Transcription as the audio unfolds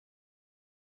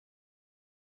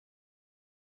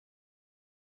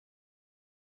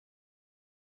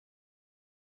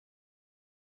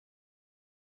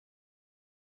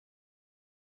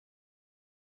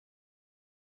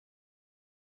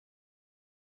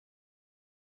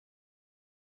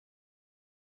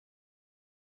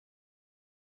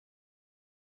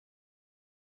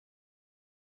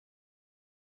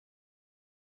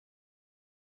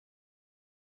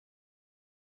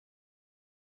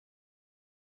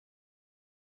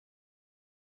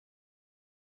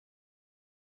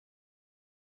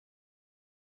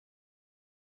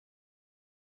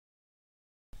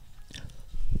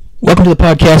Welcome to the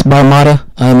podcast by Mata.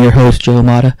 I'm your host, Joe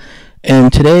Mata,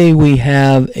 and today we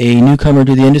have a newcomer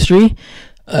to the industry.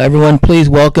 Everyone, please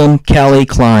welcome Callie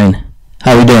Klein.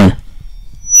 How are you doing?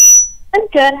 I'm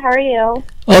good. How are you?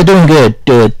 Oh, doing good.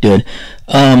 Good.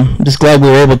 Just glad we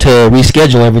were able to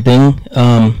reschedule everything.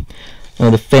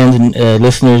 The fans and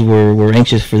listeners were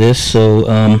anxious for this,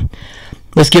 so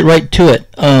let's get right to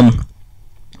it.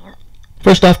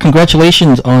 First off,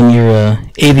 congratulations on your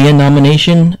AVN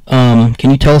nomination. Can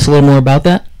you tell us a little more about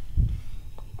that?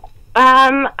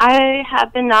 I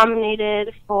have been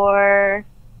nominated for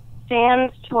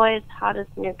Fans Choice Hottest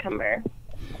Newcomer.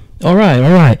 All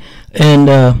right.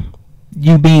 And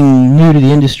you being new to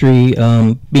the industry,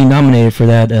 being nominated for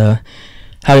that,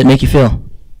 how did it make you feel?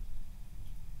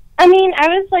 I mean, I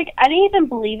didn't even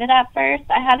believe it at first.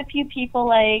 I had a few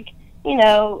people,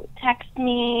 text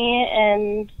me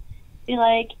and be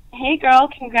like, hey girl,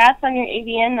 congrats on your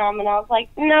AVN nom, and I was like,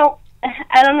 no,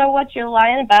 I don't know what you're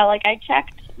lying about. I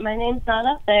checked, my name's not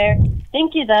up there.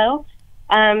 Thank you though.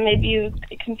 Maybe you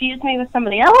confused me with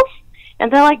somebody else.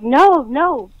 And they're like,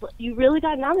 no, you really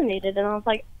got nominated. And I was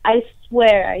like, I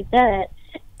swear I didn't.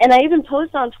 And I even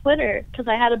posted on Twitter because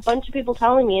I had a bunch of people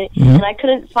telling me, and I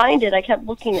couldn't find it. I kept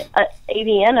looking at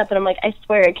AVN up, and I'm like, I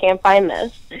swear I can't find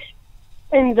this.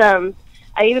 And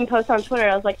I even posted on Twitter.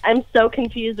 I was like, I'm so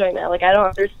confused right now. I don't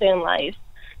understand life.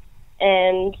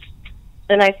 And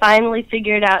then I finally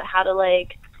figured out how to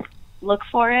look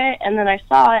for it. And then I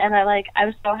saw it, and I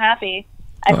was so happy.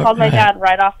 I called my dad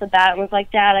right off the bat and was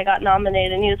like, Dad, I got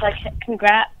nominated. And he was like,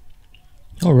 congrats.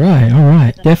 All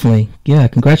right. Definitely. Yeah,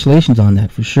 congratulations on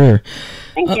that for sure.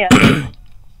 Thank you.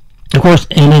 Of course,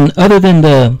 and then other than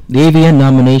the AVN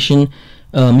nomination,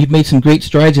 you've made some great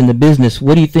strides in the business.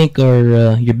 What do you think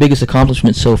are your biggest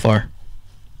accomplishments so far,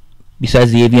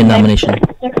 besides the AVN nomination?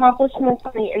 Accomplishments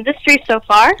in the industry so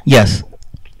far? Yes.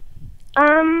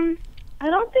 I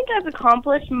don't think I've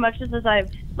accomplished much as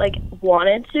I've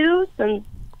wanted to, since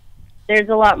there's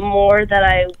a lot more that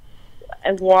I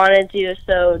want to do.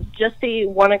 So just the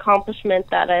one accomplishment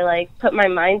that I put my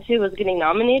mind to was getting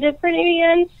nominated for an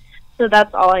AVN. So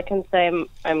that's all I can say.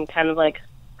 I'm kind of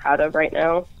proud of right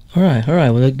now. All right.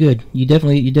 Well, that's good. You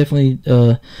definitely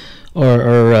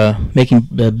are making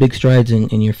big strides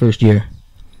in your first year.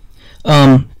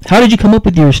 How did you come up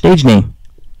with your stage name?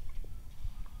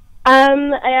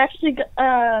 I actually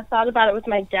thought about it with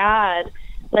my dad.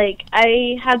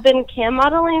 I had been cam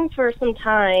modeling for some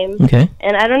time. Okay.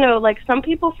 And I don't know, some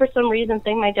people for some reason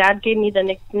think my dad gave me the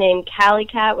nickname Callie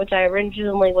Cat, which I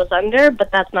originally was under, but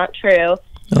that's not true.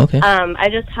 Okay. I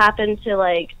just happened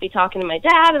to be talking to my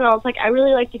dad, and I was like, I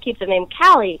really like to keep the name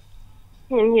Callie.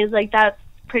 And he was like, that's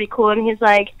pretty cool. And he's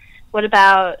like, what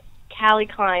about Callie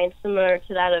Klein, similar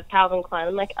to that of Calvin Klein?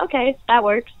 I'm like, okay, that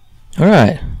works. All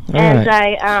right.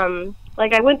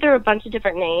 I went through a bunch of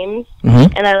different names,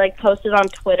 and I posted on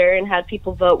Twitter and had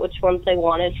people vote which ones they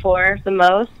wanted for the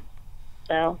most.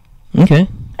 So okay,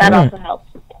 that also helps.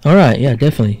 All right, yeah,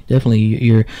 definitely.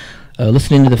 You're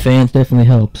listening to the fans definitely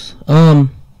helps.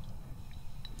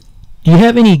 Do you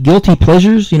have any guilty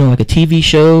pleasures? Like a TV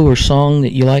show or song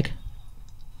that you like?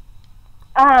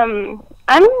 I'm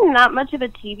not much of a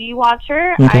TV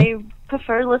watcher. Okay. I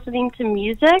prefer listening to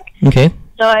music. Okay.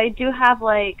 So I do have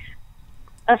a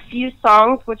few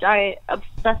songs which I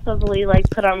obsessively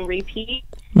put on repeat.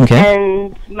 Okay.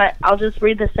 And I'll just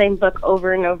read the same book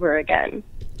over and over again.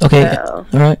 Okay. So,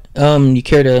 all right. You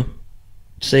care to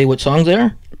say what songs they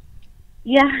are?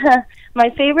 Yeah. My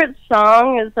favorite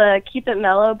song is Keep It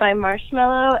Mellow by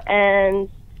Marshmello and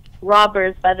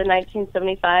Robbers by the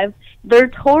 1975. They're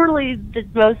totally the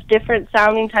most different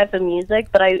sounding type of music,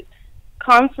 but I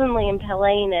constantly am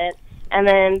playing it. And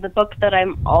then the book that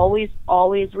I'm always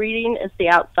reading is The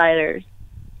Outsiders.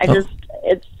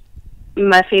 It's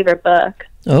my favorite book.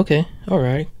 Okay. All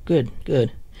right. Good.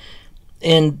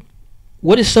 And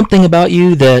what is something about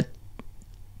you that,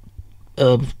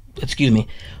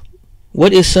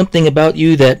 what is something about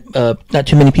you that not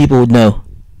too many people would know?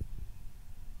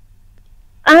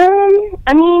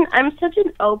 I mean, I'm such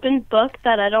an open book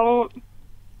that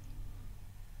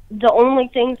the only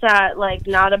things that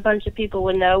not a bunch of people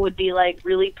would know would be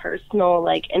really personal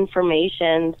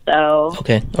information. So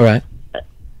okay, all right.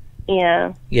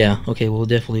 Yeah. Okay, we'll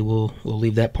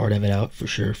leave that part of it out for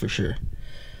sure.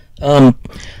 Do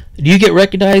you get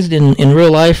recognized in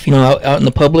real life, out in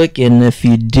the public? And if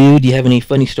you do you have any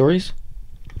funny stories?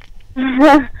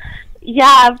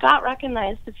 Yeah, I've got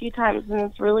recognized a few times, and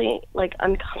it's really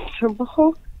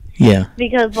uncomfortable. Yeah.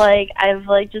 Because I've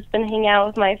just been hanging out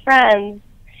with my friends,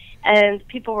 And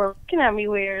people were looking at me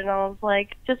weird, and I was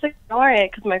like, just ignore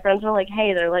it, because my friends were like,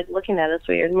 hey, they're, like, looking at us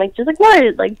weird. I'm like, just ignore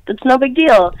it. Like, it's no big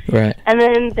deal. Right. And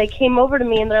then they came over to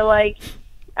me, and they're like,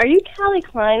 are you Callie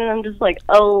Klein? And I'm just like,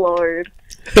 oh, Lord.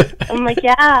 I'm like,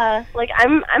 yeah. Like,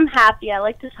 I'm happy. I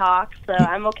like to talk, so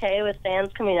I'm okay with fans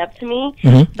coming up to me.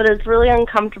 Mm-hmm. But it's really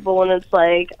uncomfortable when it's,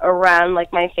 like, around,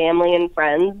 like, my family and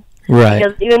friends. Right.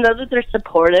 Because even though that they're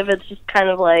supportive, it's just kind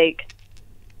of like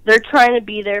they're trying to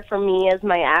be there for me as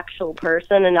my actual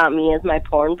person and not me as my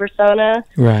porn persona.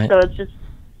 Right. So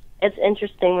it's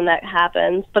interesting when that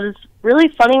happens. But it's really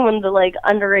funny when the, like,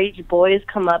 underage boys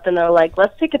come up and they're like,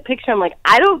 let's take a picture. I'm like,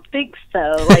 I don't think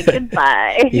so. Like,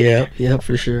 goodbye. Yeah,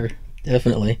 for sure.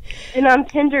 Definitely. And on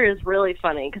Tinder is really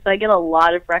funny because I get a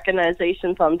lot of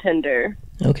recognitions on Tinder.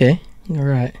 Okay. All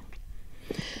right.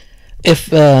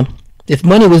 If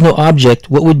money was no object,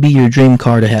 what would be your dream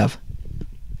car to have?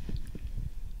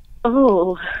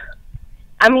 Oh,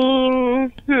 I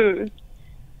mean,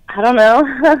 I don't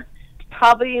know.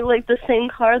 Probably like the same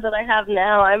car that I have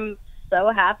now. I'm so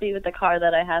happy with the car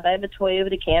that I have. I have a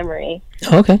Toyota Camry.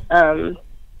 Okay.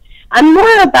 I'm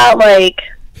more about like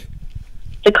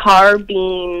the car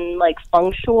being like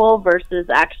functional versus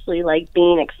actually like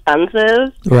being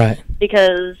expensive. Right.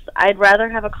 Because I'd rather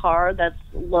have a car that's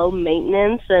low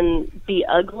maintenance and be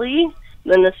ugly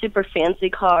than a super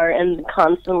fancy car and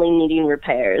constantly needing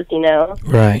repairs, you know?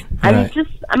 Right.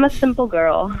 I'm a simple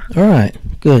girl. All right.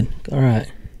 Good. All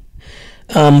right.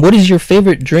 What is your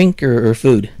favorite drink or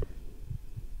food?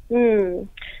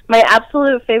 My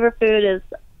absolute favorite food is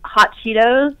hot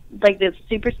Cheetos, like the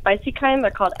super spicy kind. They're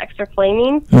called extra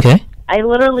flaming. Okay. I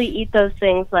literally eat those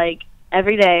things like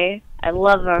every day. I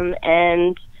love them,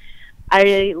 and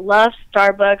I love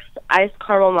Starbucks iced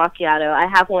caramel macchiato. I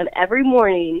have one every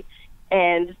morning,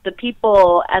 and the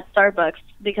people at Starbucks,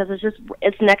 because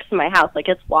it's next to my house, like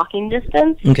it's walking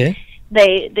distance. Okay.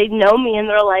 They know me, and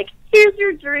they're like, here's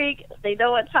your drink. They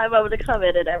know what time I'm going to come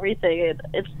in and everything.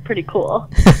 It's pretty cool.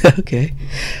 Okay.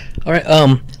 All right.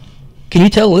 Can you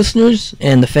tell listeners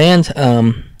and the fans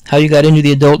how you got into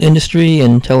the adult industry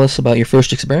and tell us about your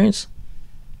first experience?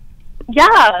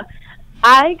 Yeah.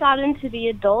 I got into the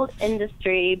adult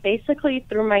industry basically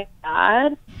through my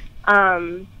dad.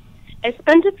 I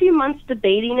spent a few months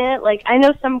debating it. Like, I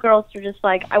know some girls are just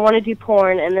like, I want to do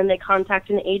porn, and then they contact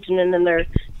an agent, and then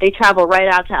they travel right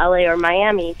out to LA or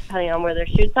Miami, depending on where their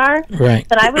shoots are. Right.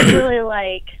 But I was really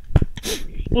like,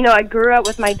 you know, I grew up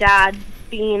with my dad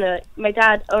my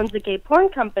dad owns a gay porn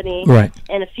company. Right.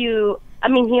 And he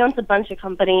owns a bunch of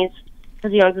companies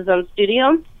because he owns his own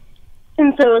studio.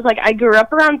 And so it was like, I grew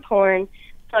up around porn,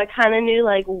 so I kind of knew,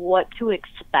 like, what to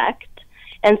expect.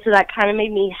 And so that kind of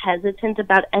made me hesitant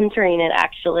about entering it,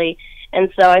 actually.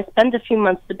 And so I spent a few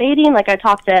months debating. Like, I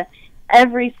talked to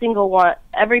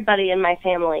everybody in my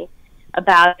family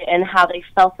about it and how they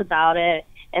felt about it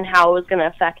and how it was going to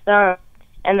affect them.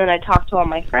 And then I talked to all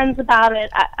my friends about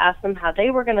it. I asked them how they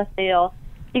were going to feel.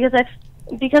 Because,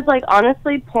 like,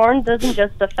 honestly, porn doesn't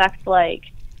just affect, like,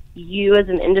 you as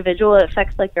an individual. It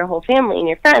affects, like, your whole family and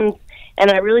your friends.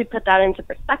 And I really put that into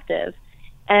perspective.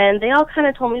 And they all kind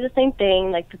of told me the same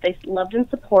thing, like, that they loved and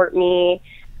support me.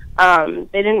 They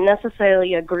didn't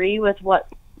necessarily agree with what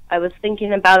I was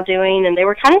thinking about doing, and they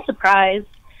were kind of surprised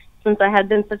since I had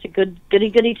been such a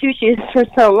goody-goody two-shoes for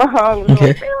so long. They were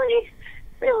like,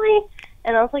 really?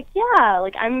 And I was like, yeah,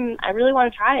 like, I really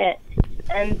want to try it.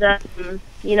 And,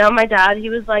 you know, my dad, he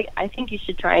was like, I think you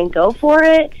should try and go for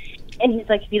it. And he's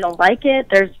like, if you don't like it,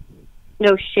 there's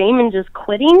no shame in just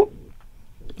quitting.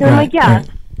 And I'm like, yeah. Right.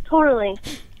 Totally.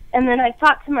 And then I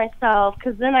thought to myself,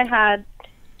 because then I had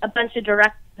a bunch of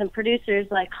directors and producers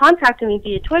like contacting me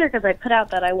via Twitter because I put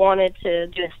out that I wanted to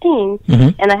do a scene,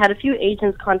 and I had a few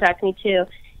agents contact me too.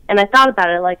 And I thought about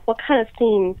it, like, what's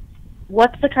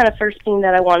the kind of first scene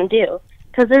that I want to do?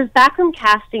 Because there's backroom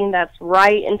casting that's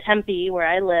right in Tempe where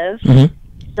I live,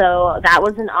 so that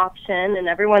was an option, and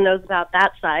everyone knows about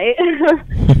that site.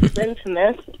 It's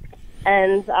infamous.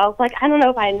 And I was like, I don't know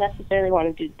if I necessarily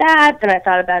want to do that. Then I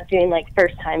thought about doing, like,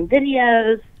 first-time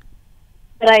videos.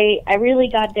 But I really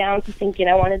got down to thinking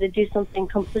I wanted to do something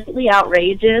completely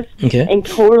outrageous and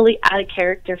totally out of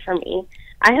character for me.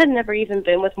 I had never even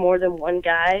been with more than one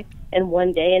guy in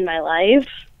one day in my life.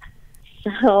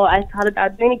 So I thought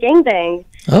about doing a gangbang.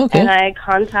 Okay. And I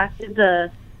contacted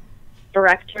the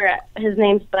director. His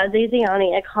name's Buzz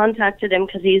Aziani. I contacted him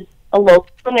because he's a local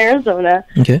in Arizona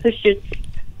who shoots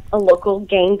a local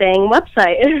gangbang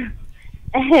website.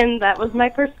 And that was my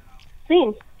first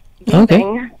scene. Okay.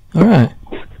 All right.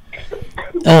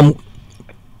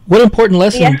 What important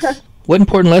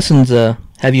lessons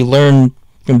have you learned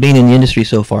from being in the industry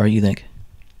so far, you think?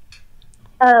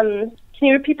 Can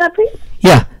you repeat that, please?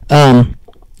 Yeah.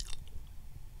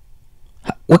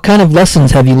 What kind of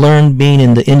lessons have you learned being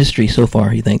in the industry so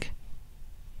far, you think?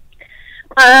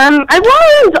 I've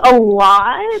learned a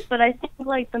lot, but I think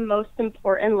like the most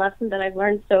important lesson that I've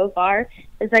learned so far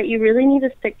is that you really need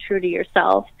to stick true to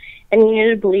yourself, and you need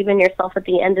to believe in yourself at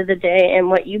the end of the day, and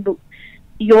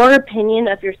your opinion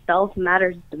of yourself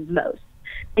matters the most,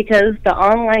 because the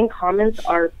online comments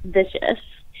are vicious.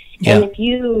 Yeah. And if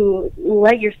you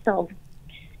let yourself,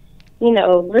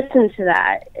 listen to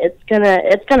that, it's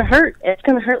gonna hurt. It's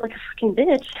gonna hurt like a fucking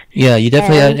bitch. Yeah, you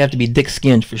definitely have to be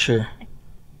thick-skinned for sure.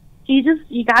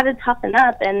 You gotta toughen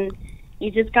up, and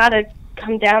you just gotta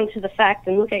come down to the fact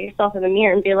and look at yourself in the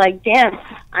mirror and be like, damn,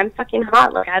 I'm fucking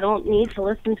hot. Like, I don't need to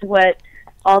listen to what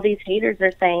all these haters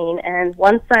are saying. And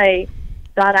once I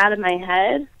got out of my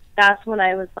head, that's when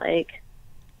I was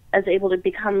able to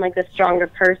become like a stronger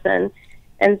person.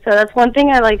 And so that's one thing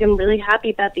I'm really happy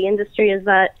about the industry, is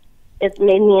that it's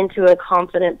made me into a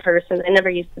confident person. I never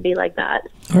used to be like that.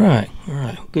 All right.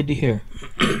 Good to hear.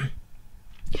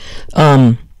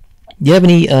 Do you have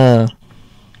any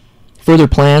further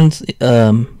plans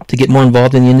to get more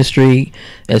involved in the industry,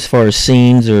 as far as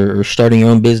scenes or starting your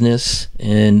own business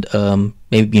and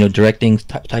maybe directing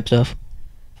type stuff?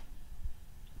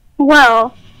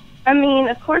 Well, I mean,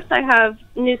 of course I have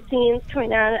new scenes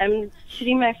coming out. I'm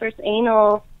shooting my first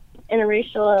anal,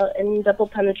 interracial, and double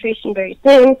penetration very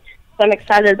soon, so I'm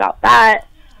excited about that.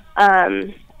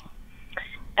 I'm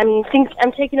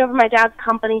taking over my dad's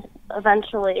company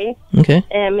eventually. Okay.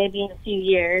 And maybe in a few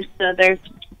years. So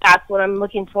that's what I'm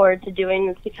looking forward to doing,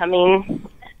 is becoming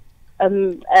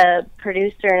a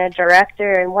producer and a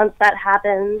director. And once that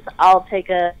happens, I'll take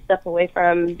a step away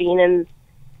from being in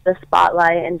the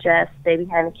spotlight and just stay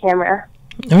behind the camera.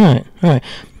 All right.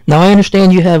 Now I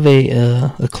understand you have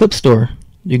a clip store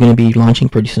you're going to be launching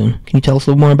pretty soon. Can you tell us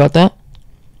a little more about that?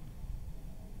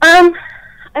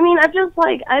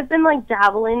 I've been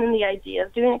dabbling in the idea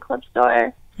of doing a clip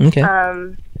store. Okay.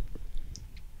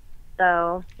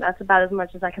 So that's about as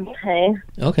much as I can say.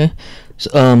 Okay. So,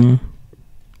 are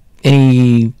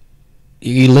you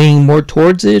leaning more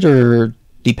towards it, or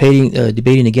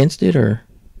debating against it, or?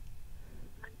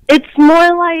 It's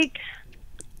more like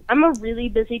I'm a really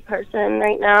busy person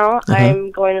right now. Uh-huh.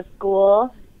 I'm going to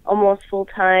school almost full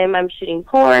time. I'm shooting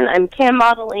porn. I'm cam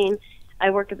modeling. I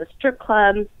work at the strip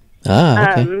club.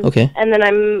 Okay. And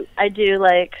then I do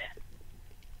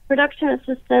production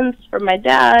assistance for my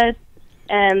dad,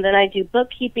 and then I do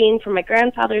bookkeeping for my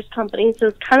grandfather's company. So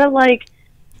it's kind of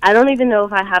I don't even know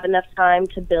if I have enough time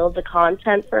to build the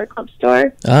content for a club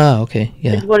store. Okay,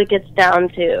 yeah. Is what it gets down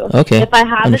to. Okay. If I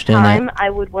had the time, that. I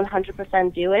would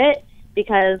 100% do it,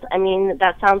 because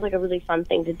that sounds like a really fun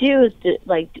thing to do, is to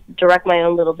direct my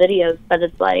own little videos. But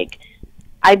it's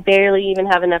I barely even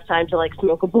have enough time to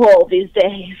smoke a bowl these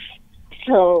days.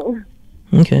 So.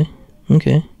 Okay.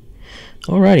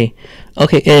 Alrighty.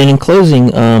 Okay, and in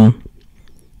closing,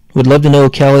 would love to know,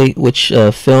 Callie, which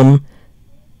film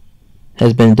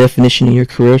has been a definition of your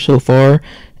career so far,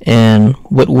 and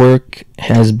what work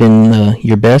has been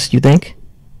your best, you think?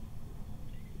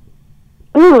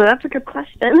 Ooh, that's a good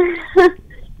question.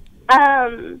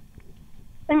 The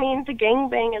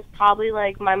gangbang is probably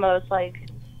my most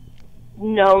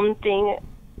known thing.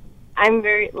 I'm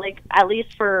very at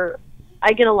least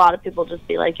I get a lot of people just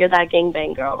be you're that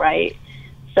gangbang girl, right?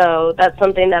 So that's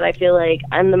something that I feel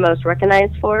I'm the most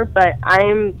recognized for. But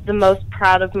I'm the most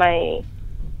proud of I'm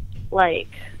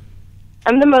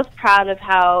the most proud of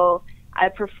how I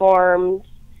performed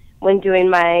when doing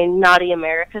my Naughty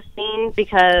America scene,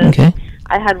 because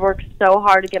I had worked so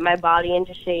hard to get my body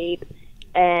into shape,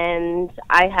 and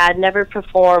I had never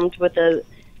performed with a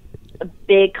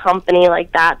big company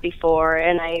like that before,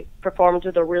 and I performed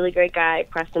with a really great guy,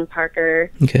 Preston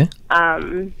Parker. Okay.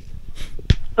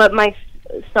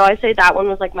 So I say that one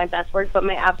was my best work, but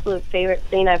my absolute favorite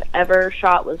scene I've ever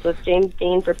shot was with James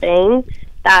Dean for Bang.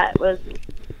 That was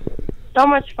so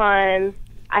much fun.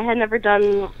 I had never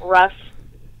done rough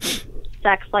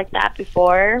sex like that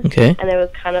before. Okay. And it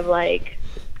was kind of I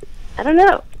don't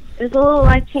know, it was a little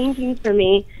life-changing for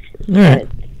me. All right.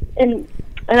 And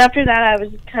after that, I was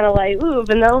just kind of ooh,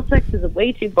 vanilla sex is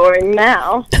way too boring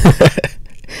now.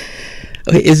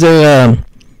 Okay, is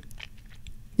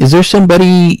there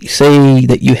somebody, say,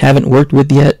 that you haven't worked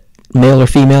with yet, male or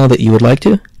female, that you would like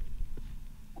to?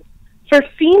 For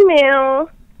female,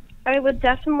 I would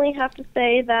definitely have to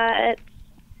say that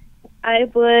I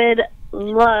would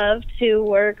love to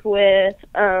work with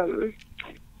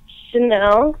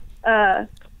Chanel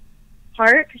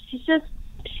Hart.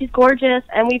 She's gorgeous,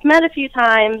 and we've met a few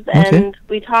times, and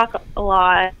we talk a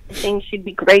lot. I think she'd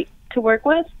be great to work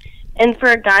with. And for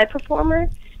a guy performer,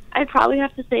 I'd probably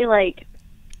have to say like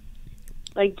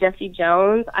Jesse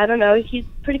Jones. I don't know, he's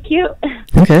pretty cute.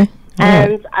 Okay.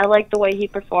 And I like the way he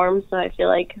performs, so I feel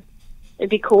like it'd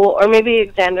be cool. Or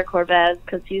maybe Xander Corvez,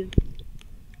 because he's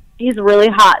really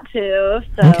hot too.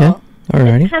 So okay.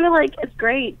 Alrighty. It's kind of like, it's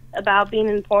great about being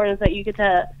in porn is that you get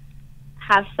to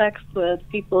have sex with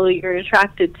people you're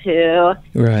attracted to,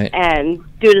 right, and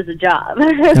do it as a job.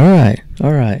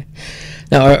 All right.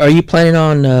 Now, are you planning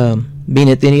on being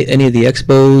at any of the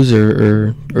expos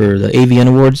or the AVN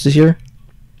Awards this year?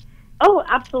 Oh,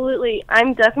 absolutely.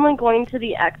 I'm definitely going to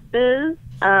the expos.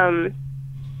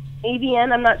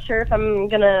 AVN, I'm not sure if I'm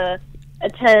going to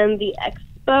attend the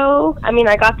expo. I mean,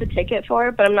 I got the ticket for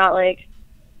it, but I'm not, like,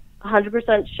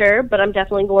 100% sure. But I'm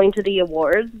definitely going to the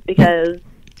awards because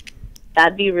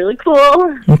that'd be really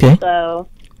cool. Okay. So,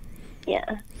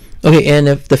 yeah. Okay, and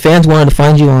if the fans wanted to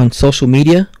find you on social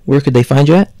media, where could they find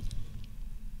you at?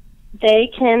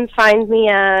 They can find me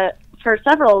for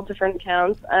several different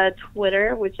accounts.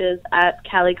 Twitter, which is at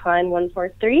Callie Klein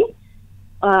 143.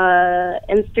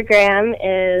 Instagram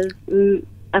is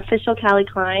official Callie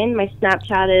Klein. My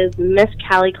Snapchat is Miss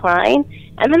Callie Klein.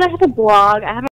 And then I have a blog. I haven't